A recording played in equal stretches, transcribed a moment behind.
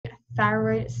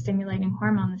thyroid-stimulating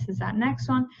hormone. This is that next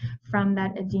one from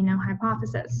that adeno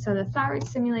hypothesis. So the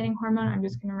thyroid-stimulating hormone, I'm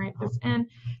just going to write this in,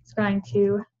 it's going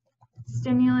to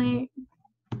stimulate,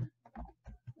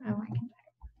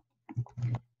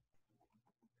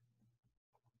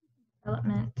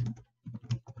 development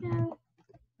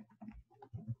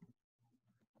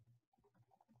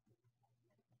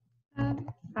and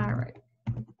thyroid.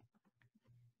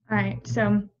 All right,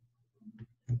 so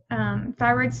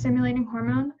thyroid stimulating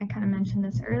hormone, I kind of mentioned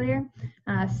this earlier,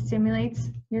 stimulates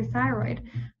your thyroid.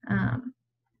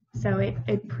 So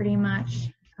it pretty much,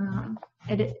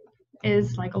 it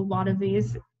is like a lot of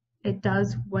these, it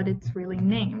does what it's really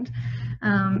named.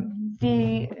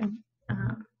 The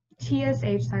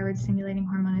TSH, thyroid stimulating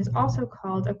hormone, is also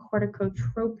called a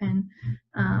corticotropin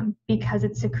because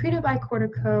it's secreted by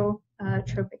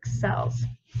corticotropic cells.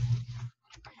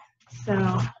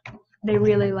 So they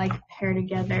really like pair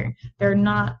together. There are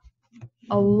not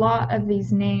a lot of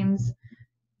these names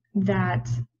that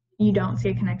you don't see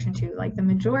a connection to. Like the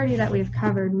majority that we've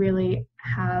covered really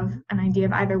have an idea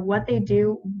of either what they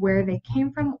do, where they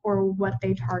came from, or what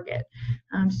they target.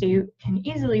 So you can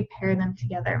easily pair them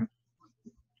together.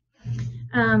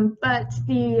 But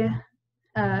the,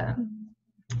 let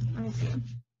me see.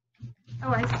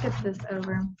 Oh, I skipped this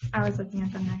over. I was looking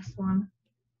at the next one.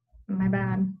 My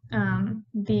bad.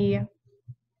 The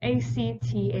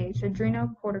ACTH,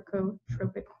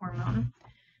 Adrenocorticotropic Hormone,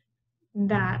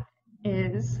 that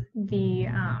is the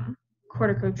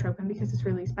corticotropin because it's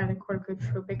released by the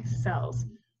corticotropic cells.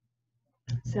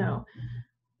 So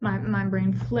my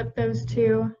brain flipped those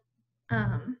two.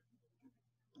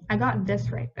 I got this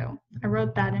right though. I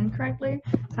wrote that incorrectly,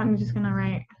 so I'm just gonna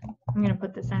write, I'm gonna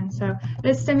put this in. So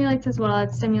this stimulates as well.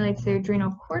 It stimulates the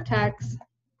adrenal cortex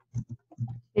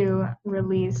to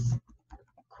release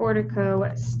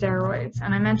corticosteroids,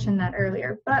 and I mentioned that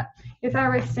earlier. But your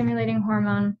thyroid stimulating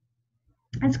hormone,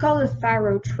 it's called a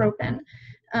thyrotropin.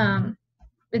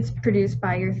 It's produced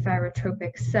by your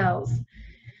thyrotropic cells,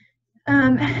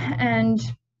 and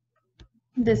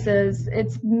this is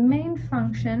its main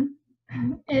function.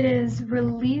 It is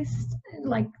released,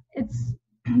 like its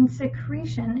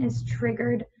secretion is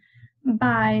triggered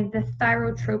by the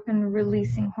thyrotropin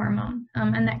releasing hormone,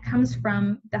 and that comes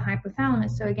from the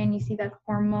hypothalamus. So again, you see that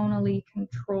hormonally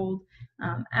controlled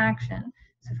action.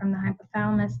 So from the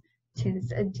hypothalamus to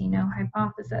this adeno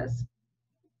hypophysis.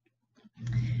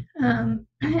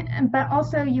 But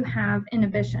also you have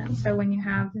inhibition. So when you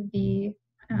have the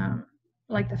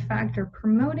like the factor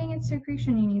promoting its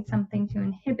secretion, you need something to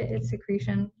inhibit its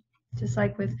secretion, just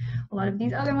like with a lot of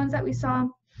these other ones that we saw.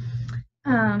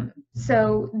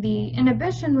 So the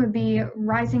inhibition would be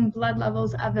rising blood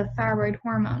levels of the thyroid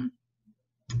hormone.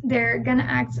 They're going to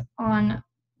act on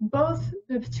both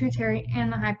the pituitary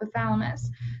and the hypothalamus.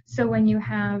 So when you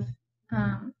have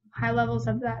high levels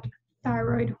of that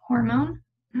thyroid hormone,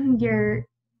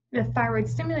 the thyroid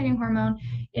stimulating hormone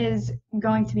is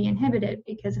going to be inhibited,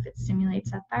 because if it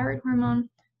stimulates that thyroid hormone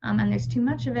and there's too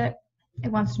much of it,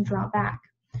 it wants to draw back.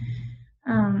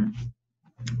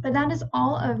 But that is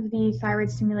all of the thyroid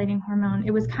stimulating hormone.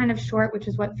 It was kind of short, which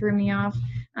is what threw me off.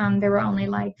 There were only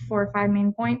like 4 or 5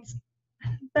 main points.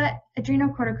 But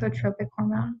adrenocorticotropic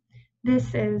hormone,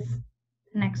 this is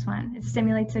the next one. It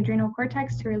stimulates the adrenal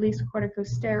cortex to release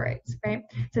corticosteroids, right?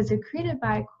 So it's secreted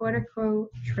by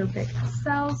corticotropic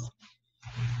cells.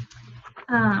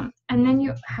 And then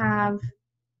you have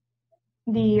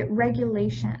the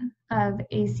regulation of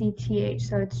ACTH.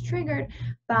 So it's triggered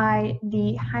by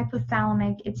the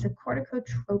hypothalamic, it's a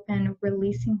corticotropin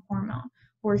releasing hormone,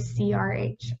 or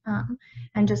CRH.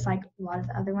 And just like a lot of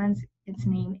the other ones, its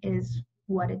name is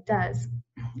what it does.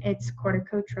 It's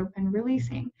corticotropin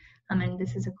releasing. And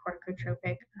this is a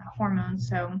corticotropic hormone.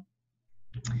 So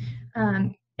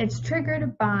it's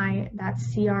triggered by that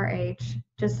CRH,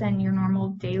 just in your normal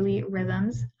daily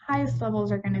rhythms. Highest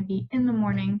levels are going to be in the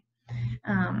morning.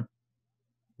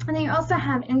 And then you also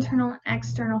have internal and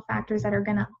external factors that are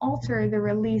going to alter the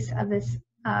release of this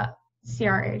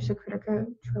CRH, the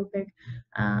corticotropic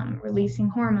releasing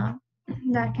hormone.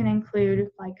 That can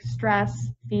include like stress,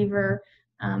 fever,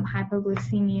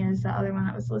 hypoglycemia is the other one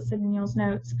that was listed in Neil's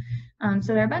notes.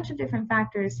 So there are a bunch of different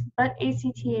factors, but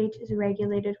ACTH is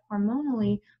regulated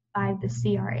hormonally by the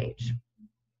CRH.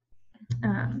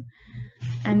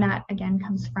 And that again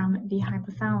comes from the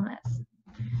hypothalamus.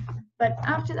 But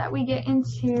after that, we get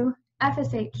into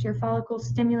FSH, your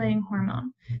follicle-stimulating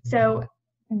hormone. So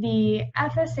the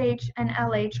FSH and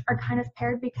LH are kind of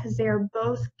paired because they are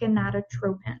both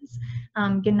gonadotropins.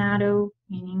 Gonado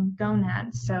meaning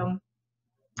gonad. So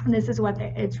this is what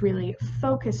it's really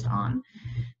focused on.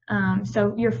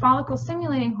 So your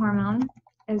follicle-stimulating hormone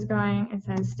is it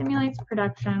says stimulates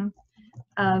production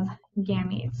of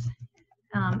gametes.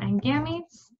 And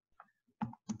gametes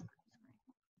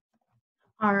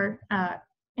are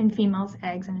in females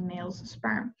eggs and in males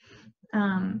sperm.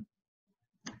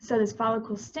 So this the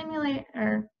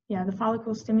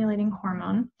follicle-stimulating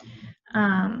hormone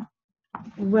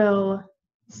will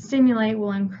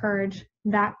encourage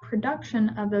that production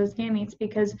of those gametes,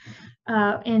 because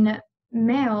in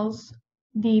males,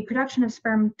 the production of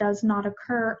sperm does not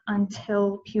occur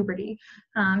until puberty.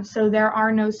 So there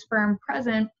are no sperm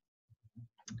present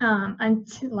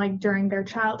until during their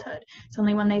childhood. It's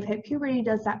only when they've hit puberty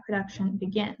does that production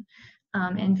begin.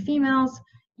 In females,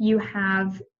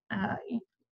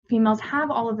 females have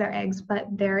all of their eggs, but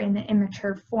they're in the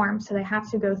immature form, so they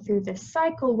have to go through this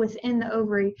cycle within the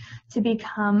ovary to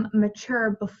become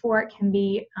mature before it can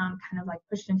be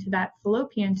pushed into that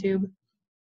fallopian tube.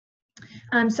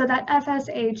 So that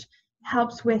FSH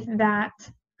helps with that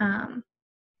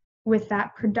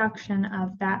production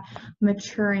of that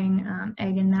maturing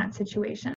egg in that situation.